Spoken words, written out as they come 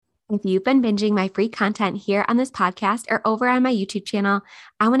If you've been binging my free content here on this podcast or over on my YouTube channel,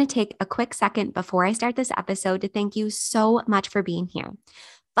 I want to take a quick second before I start this episode to thank you so much for being here.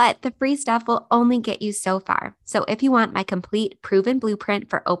 But the free stuff will only get you so far. So if you want my complete proven blueprint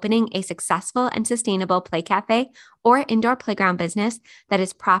for opening a successful and sustainable play cafe or indoor playground business that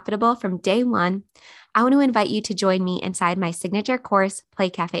is profitable from day one, I want to invite you to join me inside my signature course, Play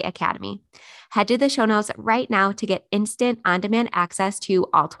Cafe Academy. Head to the show notes right now to get instant on-demand access to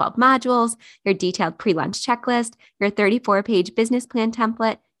all 12 modules, your detailed pre-launch checklist, your 34-page business plan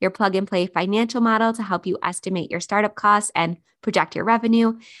template, your plug-and-play financial model to help you estimate your startup costs and project your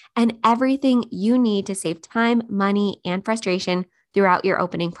revenue, and everything you need to save time, money, and frustration throughout your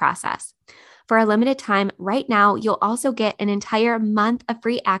opening process. For a limited time, right now, you'll also get an entire month of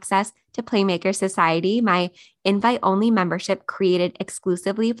free access to Playmaker Society, my invite-only membership created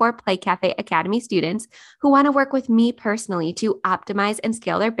exclusively for Play Cafe Academy students who want to work with me personally to optimize and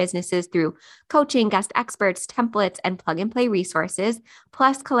scale their businesses through coaching, guest experts, templates, and plug-and-play resources,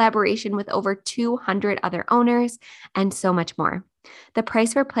 plus collaboration with over 200 other owners, and so much more. The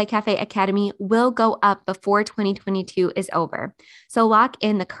price for Play Cafe Academy will go up before 2022 is over. So lock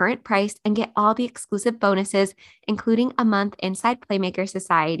in the current price and get all the exclusive bonuses, including a month inside Playmaker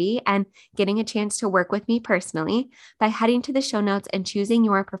Society and getting a chance to work with me personally by heading to the show notes and choosing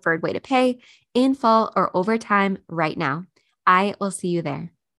your preferred way to pay in full or over time right now. I will see you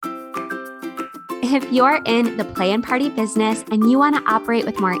there. If you're in the play and party business and you want to operate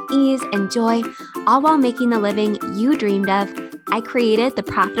with more ease and joy, all while making the living you dreamed of, I created the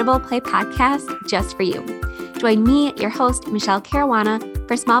Profitable Play podcast just for you. Join me, your host, Michelle Caruana,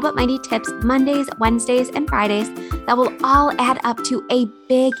 for small but mighty tips Mondays, Wednesdays, and Fridays that will all add up to a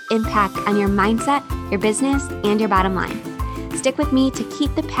big impact on your mindset, your business, and your bottom line. Stick with me to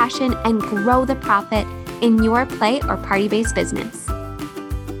keep the passion and grow the profit in your play or party-based business.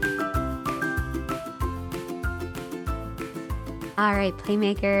 All right,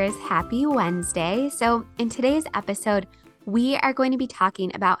 Playmakers, happy Wednesday. So in today's episode, we are going to be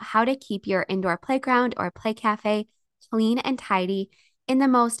talking about how to keep your indoor playground or play cafe clean and tidy in the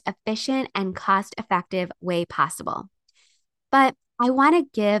most efficient and cost-effective way possible. But I want to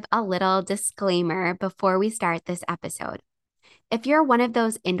give a little disclaimer before we start this episode. If you're one of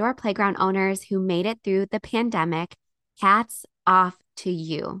those indoor playground owners who made it through the pandemic, hats off to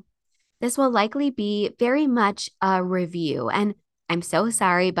you. This will likely be very much a review, and I'm so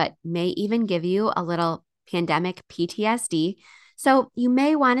sorry, but may even give you a little pandemic PTSD. So you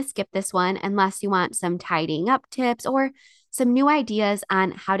may want to skip this one unless you want some tidying up tips or some new ideas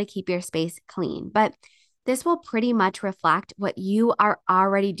on how to keep your space clean. But this will pretty much reflect what you are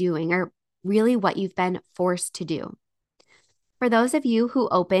already doing or really what you've been forced to do. For those of you who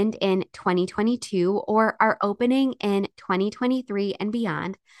opened in 2022 or are opening in 2023 and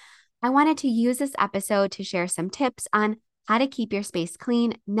beyond, I wanted to use this episode to share some tips on how to keep your space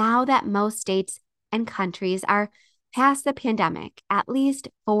clean now that most states and countries are past the pandemic, at least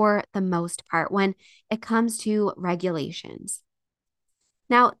for the most part when it comes to regulations.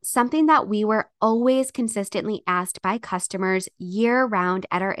 Now, something that we were always consistently asked by customers year-round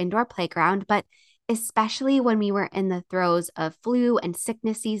at our indoor playground, but especially when we were in the throes of flu and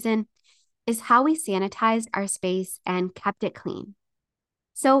sickness season, is how we sanitized our space and kept it clean.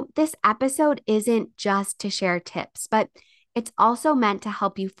 So this episode isn't just to share tips, but it's also meant to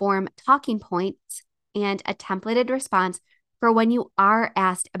help you form talking points and a templated response for when you are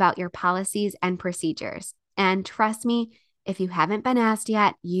asked about your policies and procedures. And trust me, if you haven't been asked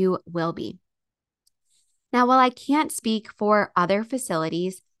yet, you will be. Now, while I can't speak for other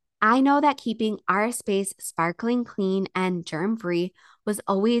facilities, I know that keeping our space sparkling clean and germ-free was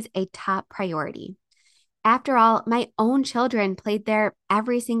always a top priority. After all, my own children played there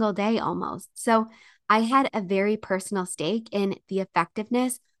every single day almost. So I had a very personal stake in the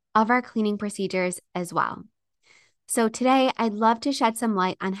effectiveness of our cleaning procedures as well. So today, I'd love to shed some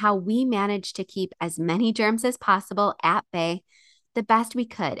light on how we managed to keep as many germs as possible at bay the best we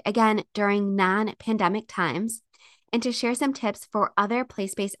could, again, during non-pandemic times, and to share some tips for other play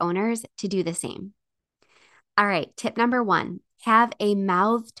space owners to do the same. All right, tip number 1, have a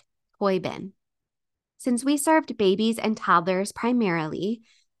mouthed toy bin. Since we served babies and toddlers primarily,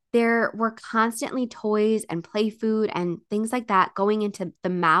 there were constantly toys and play food and things like that going into the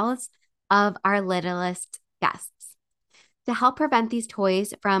mouths of our littlest guests. To help prevent these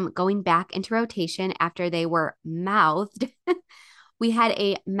toys from going back into rotation after they were mouthed, we had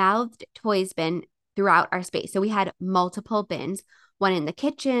a mouthed toys bin throughout our space. So we had multiple bins, one in the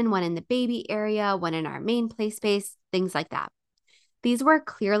kitchen, one in the baby area, one in our main play space, things like that. These were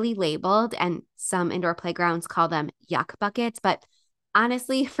clearly labeled, and some indoor playgrounds call them yuck buckets, but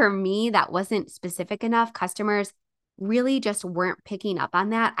honestly, for me, that wasn't specific enough. Customers really just weren't picking up on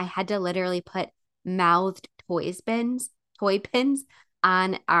that. I had to literally put mouthed toy pins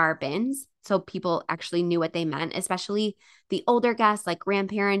on our bins so people actually knew what they meant, especially the older guests like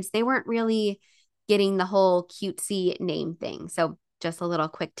grandparents. They weren't really getting the whole cutesy name thing. So just a little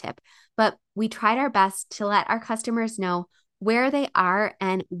quick tip. But we tried our best to let our customers know where they are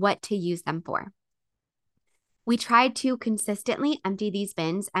and what to use them for. We tried to consistently empty these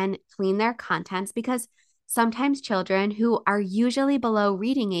bins and clean their contents because sometimes children who are usually below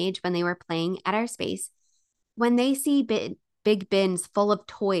reading age when they were playing at our space, when they see big bins full of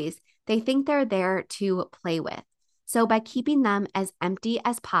toys, they think they're there to play with. So by keeping them as empty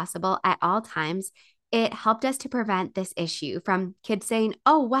as possible at all times, it helped us to prevent this issue from kids saying,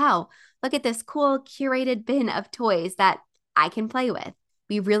 "Oh, wow, look at this cool curated bin of toys that I can play with."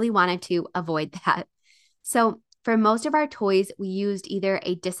 We really wanted to avoid that. So, for most of our toys, we used either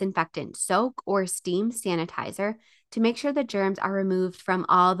a disinfectant soak or steam sanitizer to make sure the germs are removed from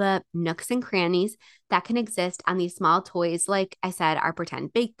all the nooks and crannies that can exist on these small toys, like I said, our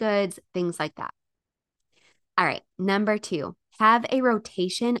pretend baked goods, things like that. All right, number 2, have a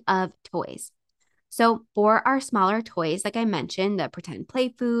rotation of toys. So, for our smaller toys, like I mentioned, the pretend play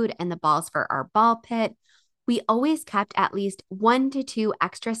food and the balls for our ball pit, we always kept at least 1 to 2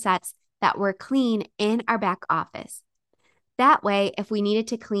 extra sets that were clean in our back office. That way, if we needed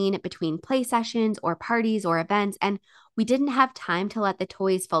to clean between play sessions or parties or events, and we didn't have time to let the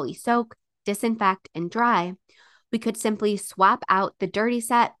toys fully soak, disinfect, and dry, we could simply swap out the dirty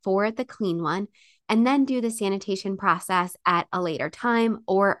set for the clean one and then do the sanitation process at a later time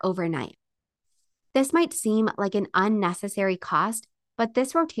or overnight. This might seem like an unnecessary cost, but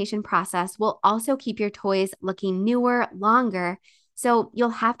this rotation process will also keep your toys looking newer longer, so you'll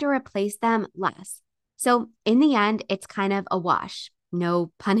have to replace them less. So, in the end, it's kind of a wash,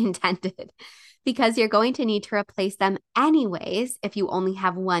 no pun intended, because you're going to need to replace them anyways if you only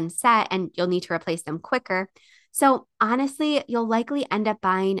have one set and you'll need to replace them quicker. So, honestly, you'll likely end up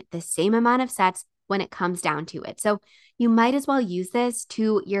buying the same amount of sets when it comes down to it. So, you might as well use this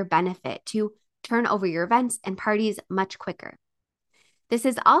to your benefit to turn over your events and parties much quicker. This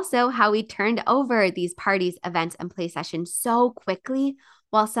is also how we turned over these parties, events, and play sessions so quickly,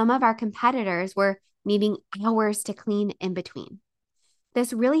 while some of our competitors were needing hours to clean in between.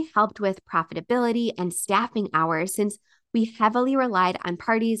 This really helped with profitability and staffing hours since we heavily relied on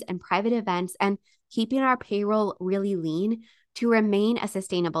parties and private events and keeping our payroll really lean to remain a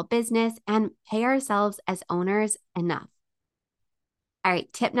sustainable business and pay ourselves as owners enough. All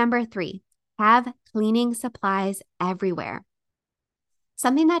right, tip number 3, have cleaning supplies everywhere.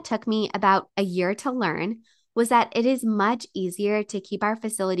 Something that took me about a year to learn was that it is much easier to keep our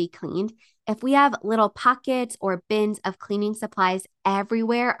facility cleaned if we have little pockets or bins of cleaning supplies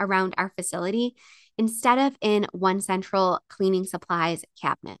everywhere around our facility instead of in one central cleaning supplies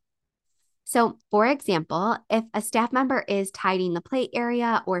cabinet. So, for example, if a staff member is tidying the plate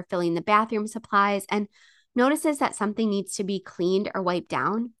area or filling the bathroom supplies and notices that something needs to be cleaned or wiped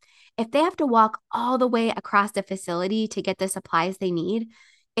down, if they have to walk all the way across the facility to get the supplies they need,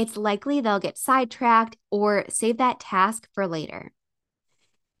 it's likely they'll get sidetracked or save that task for later.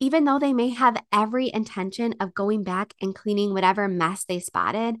 Even though they may have every intention of going back and cleaning whatever mess they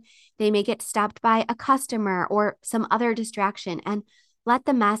spotted, they may get stopped by a customer or some other distraction and let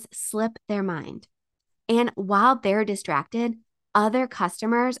the mess slip their mind. And while they're distracted, other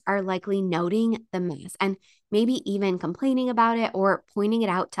customers are likely noting the mess and maybe even complaining about it or pointing it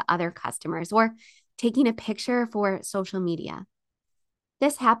out to other customers or taking a picture for social media.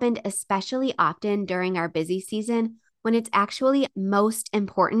 This happened especially often during our busy season when it's actually most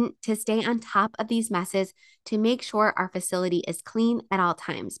important to stay on top of these messes to make sure our facility is clean at all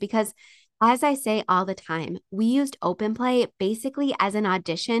times. Because, as I say all the time, we used OpenPlay basically as an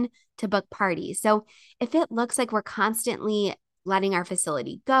audition to book parties. So if it looks like we're constantly letting our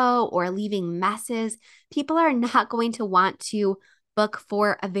facility go or leaving messes, people are not going to want to book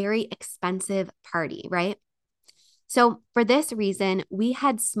for a very expensive party, right? So, for this reason, we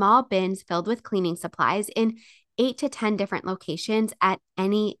had small bins filled with cleaning supplies in 8 to 10 different locations at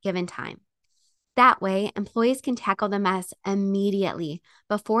any given time. That way, employees can tackle the mess immediately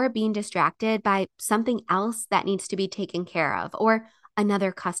before being distracted by something else that needs to be taken care of or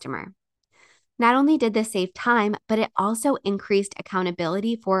another customer. Not only did this save time, but it also increased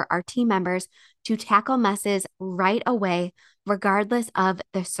accountability for our team members to tackle messes right away, regardless of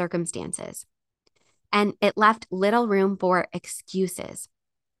the circumstances. And it left little room for excuses.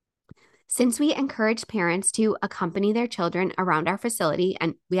 Since we encouraged parents to accompany their children around our facility,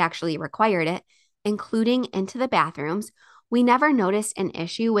 and we actually required it, including into the bathrooms, we never noticed an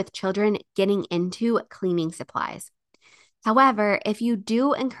issue with children getting into cleaning supplies. However, if you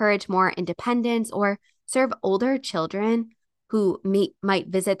do encourage more independence or serve older children who might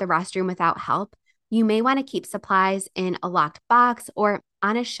visit the restroom without help, you may want to keep supplies in a locked box or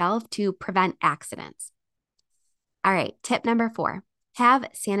on a shelf to prevent accidents. All right, tip number 4, have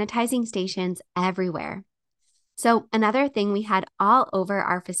sanitizing stations everywhere. So, another thing we had all over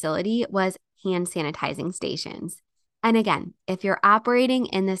our facility was hand sanitizing stations. And again, if you're operating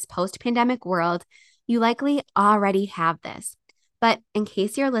in this post pandemic world, you likely already have this. But in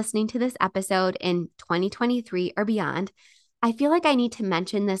case you're listening to this episode in 2023 or beyond, I feel like I need to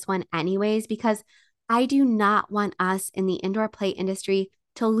mention this one anyways, because I do not want us in the indoor play industry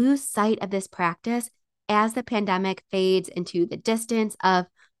to lose sight of this practice as the pandemic fades into the distance of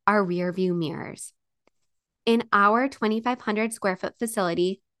our rearview mirrors. In our 2,500 square foot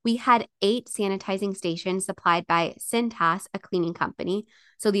facility, we had 8 sanitizing stations supplied by Cintas, a cleaning company.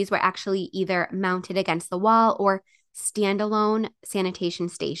 So these were actually either mounted against the wall or standalone sanitation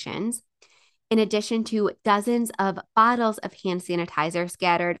stations, in addition to dozens of bottles of hand sanitizer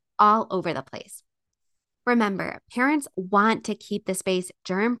scattered all over the place. Remember, parents want to keep the space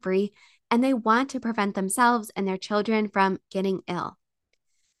germ-free and they want to prevent themselves and their children from getting ill.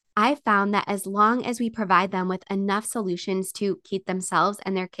 I found that as long as we provide them with enough solutions to keep themselves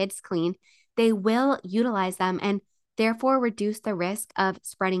and their kids clean, they will utilize them and therefore reduce the risk of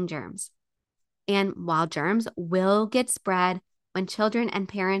spreading germs. And while germs will get spread when children and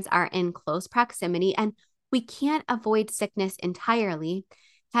parents are in close proximity and we can't avoid sickness entirely,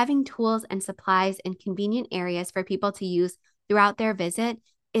 having tools and supplies in convenient areas for people to use throughout their visit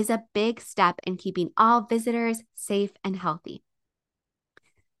is a big step in keeping all visitors safe and healthy.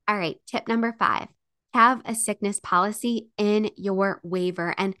 All right, tip number 5, have a sickness policy in your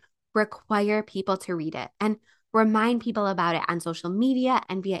waiver and require people to read it and remind people about it on social media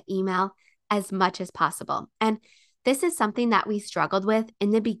and via email as much as possible. And this is something that we struggled with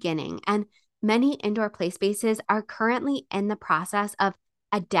in the beginning, and many indoor play spaces are currently in the process of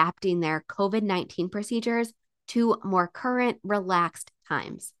adapting their COVID-19 procedures to more current, relaxed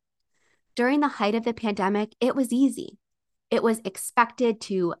times. During the height of the pandemic, it was easy. It was expected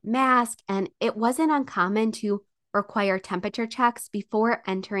to mask, and it wasn't uncommon to require temperature checks before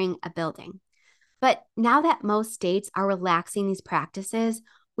entering a building. But now that most states are relaxing these practices,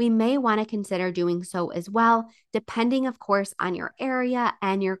 we may want to consider doing so as well, depending, of course, on your area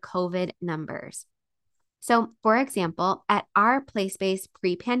and your COVID numbers. So, for example, at our play space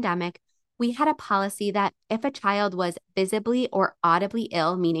pre-pandemic, we had a policy that if a child was visibly or audibly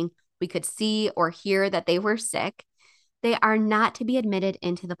ill, meaning we could see or hear that they were sick, they are not to be admitted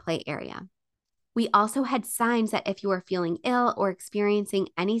into the play area. We also had signs that if you were feeling ill or experiencing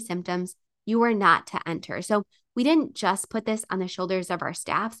any symptoms, you were not to enter. So we didn't just put this on the shoulders of our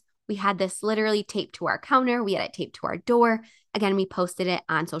staffs. We had this literally taped to our counter. We had it taped to our door. Again, we posted it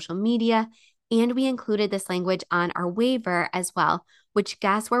on social media, and we included this language on our waiver as well, which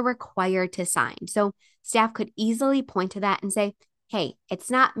guests were required to sign. So staff could easily point to that and say, hey, it's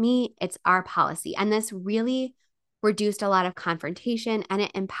not me, it's our policy. And this really reduced a lot of confrontation, and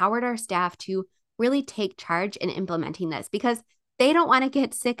it empowered our staff to really take charge in implementing this because they don't want to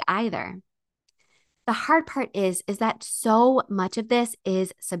get sick either. The hard part is that so much of this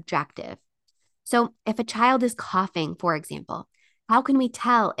is subjective. So if a child is coughing, for example, how can we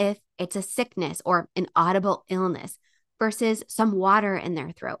tell if it's a sickness or an audible illness versus some water in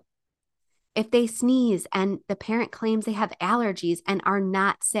their throat? If they sneeze and the parent claims they have allergies and are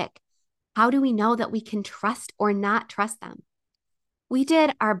not sick, how do we know that we can trust or not trust them? We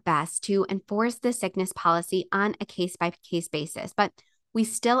did our best to enforce the sickness policy on a case-by-case basis, but we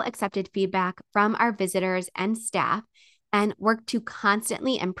still accepted feedback from our visitors and staff and worked to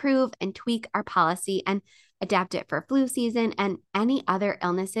constantly improve and tweak our policy and adapt it for flu season and any other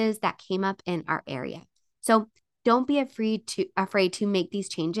illnesses that came up in our area. So don't be afraid to make these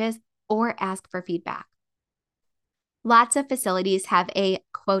changes or ask for feedback. Lots of facilities have a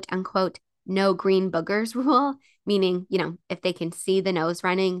quote unquote no green boogers rule, meaning, if they can see the nose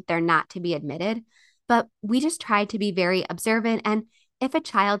running, they're not to be admitted. But we just try to be very observant. And if a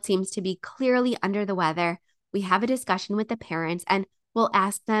child seems to be clearly under the weather, we have a discussion with the parents and we'll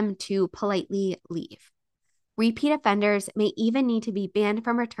ask them to politely leave. Repeat offenders may even need to be banned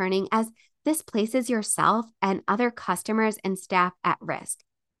from returning, as this places yourself and other customers and staff at risk.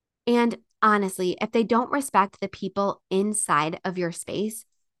 And honestly, if they don't respect the people inside of your space,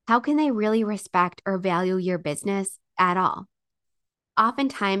 how can they really respect or value your business at all?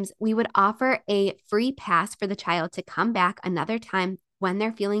 Oftentimes, we would offer a free pass for the child to come back another time when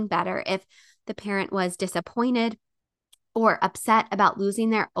they're feeling better if the parent was disappointed or upset about losing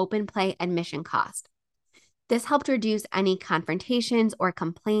their open play admission cost. This helped reduce any confrontations or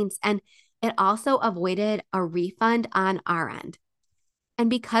complaints, and it also avoided a refund on our end. And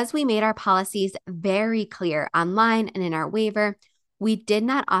because we made our policies very clear online and in our waiver, we did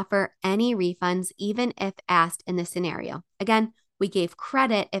not offer any refunds, even if asked in this scenario. Again, we gave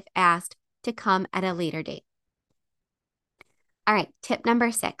credit if asked to come at a later date. All right, tip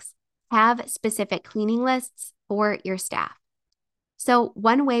number 6, have specific cleaning lists for your staff. So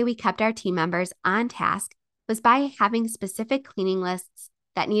one way we kept our team members on task was by having specific cleaning lists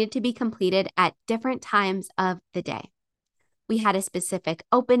that needed to be completed at different times of the day. We had a specific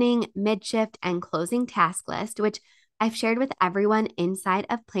opening, mid-shift, and closing task list, which I've shared with everyone inside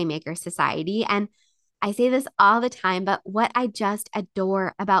of Playmaker Society. And I say this all the time, but what I just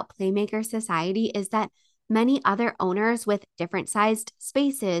adore about Playmaker Society is that many other owners with different sized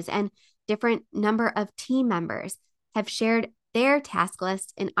spaces and different number of team members have shared their task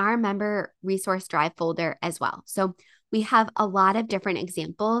list in our member resource drive folder as well. So we have a lot of different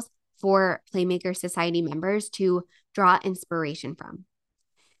examples for Playmaker Society members to draw inspiration from.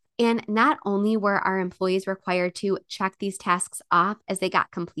 And not only were our employees required to check these tasks off as they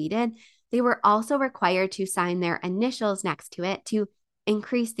got completed, they were also required to sign their initials next to it to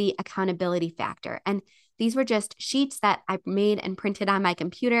increase the accountability factor. And these were just sheets that I made and printed on my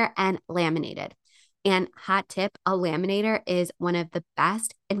computer and laminated. And hot tip, a laminator is one of the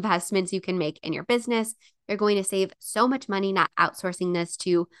best investments you can make in your business. You're going to save so much money not outsourcing this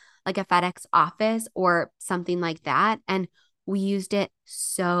to like a FedEx office or something like that. And we used it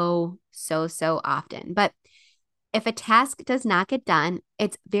so often. But if a task does not get done,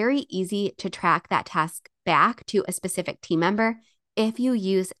 it's very easy to track that task back to a specific team member if you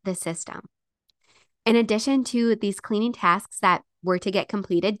use the system. In addition to these cleaning tasks that were to get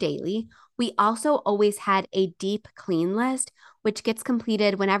completed daily, we also always had a deep clean list, which gets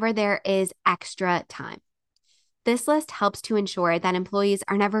completed whenever there is extra time. This list helps to ensure that employees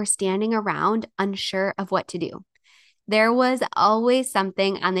are never standing around unsure of what to do. There was always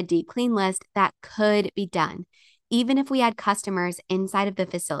something on the deep clean list that could be done, even if we had customers inside of the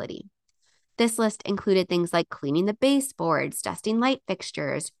facility. This list included things like cleaning the baseboards, dusting light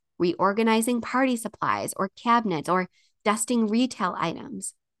fixtures, reorganizing party supplies or cabinets, or dusting retail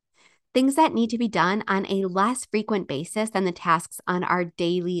items. Things that need to be done on a less frequent basis than the tasks on our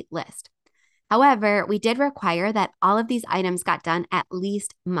daily list. However, we did require that all of these items got done at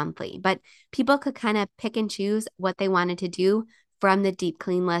least monthly, but people could kind of pick and choose what they wanted to do from the deep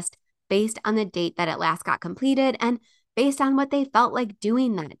clean list based on the date that it last got completed and based on what they felt like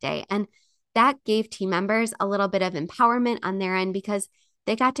doing that day. And that gave team members a little bit of empowerment on their end because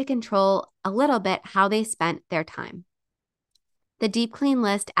they got to control a little bit how they spent their time. The deep clean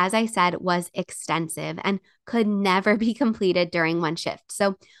list, as I said, was extensive and could never be completed during one shift.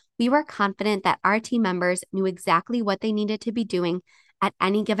 So we were confident that our team members knew exactly what they needed to be doing at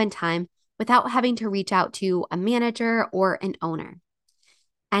any given time without having to reach out to a manager or an owner.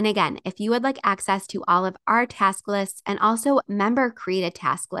 And again, if you would like access to all of our task lists and also member created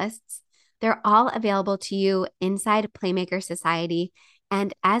task lists, they're all available to you inside Playmaker Society.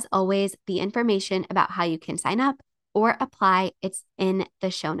 And as always, the information about how you can sign up or apply, it's in the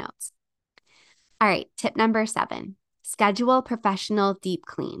show notes. All right, tip number 7, schedule professional deep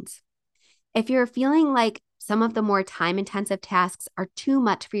cleans. If you're feeling like some of the more time-intensive tasks are too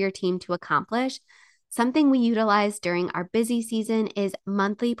much for your team to accomplish, something we utilize during our busy season is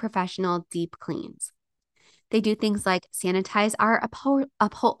monthly professional deep cleans. They do things like sanitize our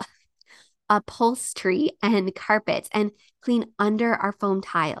upholstery and carpets and clean under our foam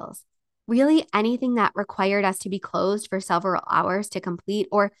tiles. Really anything that required us to be closed for several hours to complete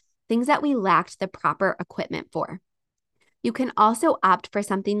or things that we lacked the proper equipment for. You can also opt for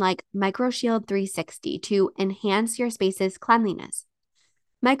something like MicroShield 360 to enhance your space's cleanliness.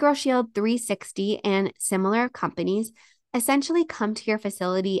 MicroShield 360 and similar companies essentially come to your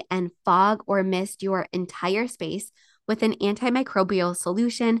facility and fog or mist your entire space with an antimicrobial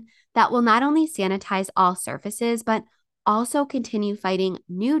solution that will not only sanitize all surfaces, but also continue fighting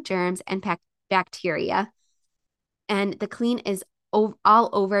new germs and bacteria. And the clean is all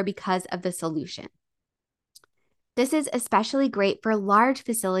over because of the solution. This is especially great for large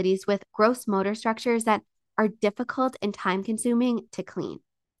facilities with gross motor structures that are difficult and time-consuming to clean.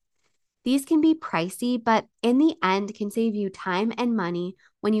 These can be pricey, but in the end can save you time and money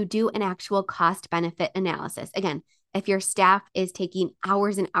when you do an actual cost-benefit analysis. Again, if your staff is taking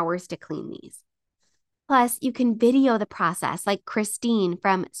hours and hours to clean these. Plus, you can video the process like Christine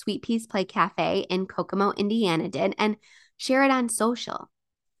from Sweet Peas Play Cafe in Kokomo, Indiana did, and share it on social.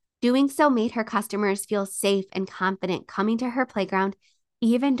 Doing so made her customers feel safe and confident coming to her playground,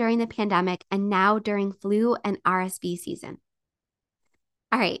 even during the pandemic and now during flu and RSV season.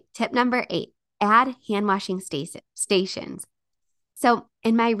 All right, tip number 8, add hand washing stations. So,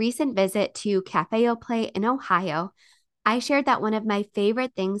 in my recent visit to Cafe Au Play in Ohio, I shared that one of my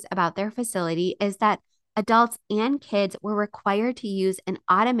favorite things about their facility is that adults and kids were required to use an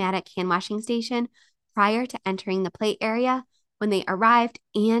automatic hand washing station prior to entering the play area, when they arrived,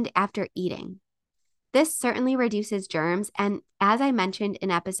 and after eating. This certainly reduces germs. And as I mentioned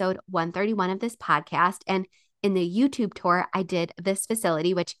in episode 131 of this podcast and in the YouTube tour I did of this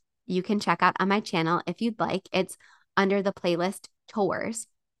facility, which you can check out on my channel if you'd like, it's under the playlist tours.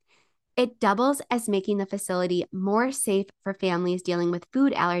 It doubles as making the facility more safe for families dealing with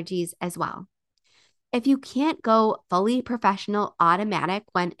food allergies as well. If you can't go fully professional automatic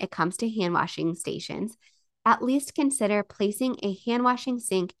when it comes to hand washing stations, at least consider placing a hand washing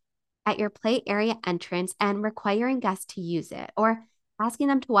sink at your play area entrance and requiring guests to use it, or asking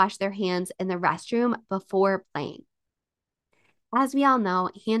them to wash their hands in the restroom before playing. As we all know,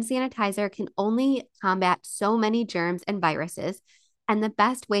 hand sanitizer can only combat so many germs and viruses, and the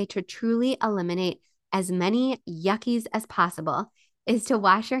best way to truly eliminate as many yuckies as possible is to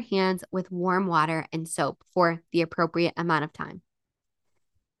wash your hands with warm water and soap for the appropriate amount of time.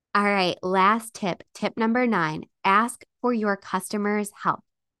 All right, last tip, tip number 9, ask for your customers' help.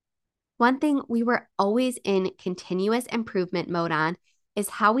 One thing we were always in continuous improvement mode on is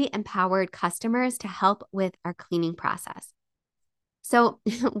how we empowered customers to help with our cleaning process. So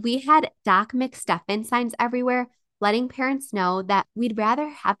we had Doc McStuffin signs everywhere, letting parents know that we'd rather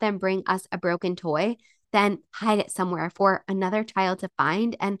have them bring us a broken toy than hide it somewhere for another child to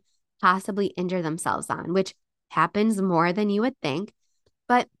find and possibly injure themselves on, which happens more than you would think.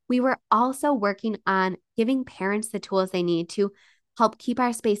 But we were also working on giving parents the tools they need to help keep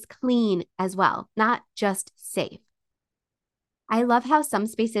our space clean as well, not just safe. I love how some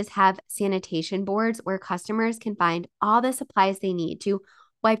spaces have sanitation boards where customers can find all the supplies they need to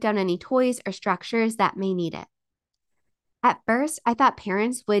wipe down any toys or structures that may need it. At first, I thought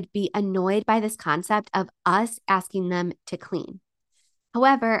parents would be annoyed by this concept of us asking them to clean.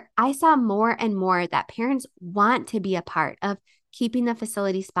 However, I saw more and more that parents want to be a part of keeping the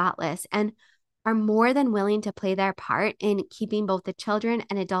facility spotless and are more than willing to play their part in keeping both the children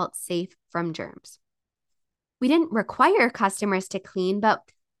and adults safe from germs. We didn't require customers to clean, but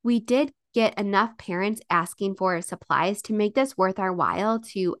we did get enough parents asking for supplies to make this worth our while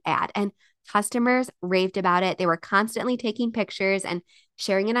to add. And customers raved about it. They were constantly taking pictures and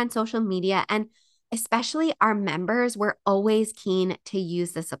sharing it on social media. And especially our members were always keen to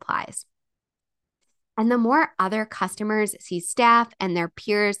use the supplies. And the more other customers see staff and their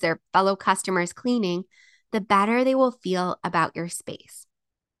peers, their fellow customers cleaning, the better they will feel about your space.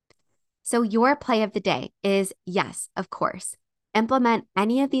 So your play of the day is, yes, of course, implement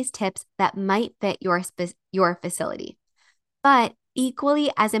any of these tips that might fit your facility. But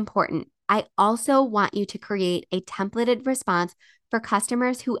equally as important, I also want you to create a templated response for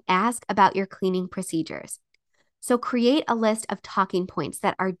customers who ask about your cleaning procedures. So create a list of talking points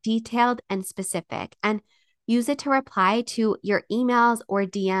that are detailed and specific and use it to reply to your emails or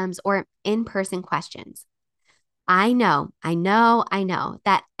DMs or in-person questions. I know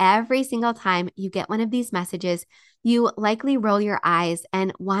that every single time you get one of these messages, you likely roll your eyes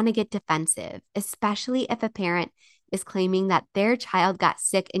and want to get defensive, especially if a parent is claiming that their child got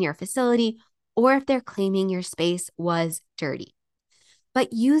sick in your facility or if they're claiming your space was dirty.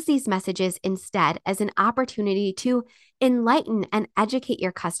 But use these messages instead as an opportunity to enlighten and educate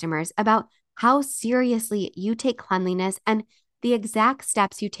your customers about how seriously you take cleanliness and the exact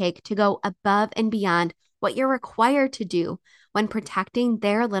steps you take to go above and beyond what you're required to do when protecting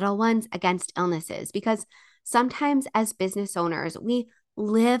their little ones against illnesses. Because sometimes as business owners, we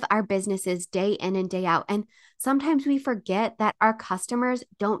live our businesses day in and day out. And sometimes we forget that our customers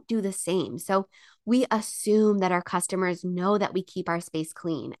don't do the same. So we assume that our customers know that we keep our space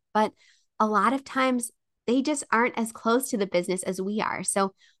clean. But a lot of times they just aren't as close to the business as we are.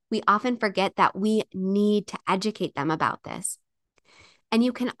 So we often forget that we need to educate them about this. And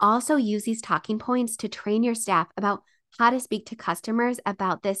you can also use these talking points to train your staff about how to speak to customers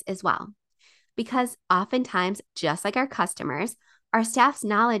about this as well. Because oftentimes, just like our customers, our staff's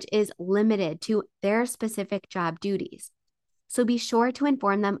knowledge is limited to their specific job duties. So be sure to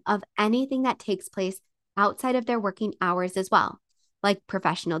inform them of anything that takes place outside of their working hours as well, like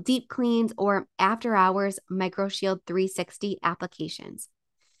professional deep cleans or after hours MicroShield 360 applications.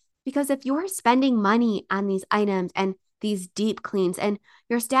 Because if you're spending money on these items and these deep cleans and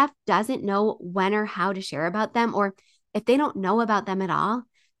your staff doesn't know when or how to share about them, or if they don't know about them at all,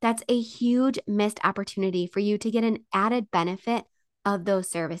 That's a huge missed opportunity for you to get an added benefit of those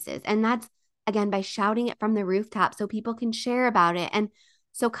services. And that's, again, by shouting it from the rooftop so people can share about it and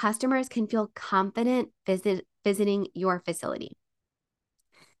so customers can feel confident visiting your facility.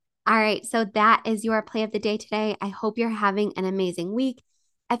 All right, so that is your play of the day today. I hope you're having an amazing week.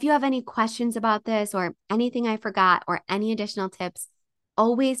 If you have any questions about this or anything I forgot or any additional tips,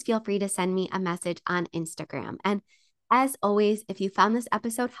 always feel free to send me a message on Instagram. And as always, if you found this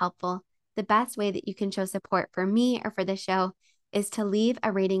episode helpful, the best way that you can show support for me or for the show is to leave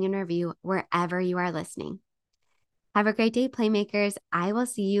a rating and review wherever you are listening. Have a great day, Playmakers. I will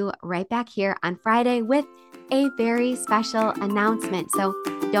see you right back here on Friday with a very special announcement. So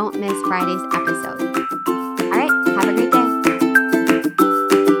don't miss Friday's episode. All right, have a great day.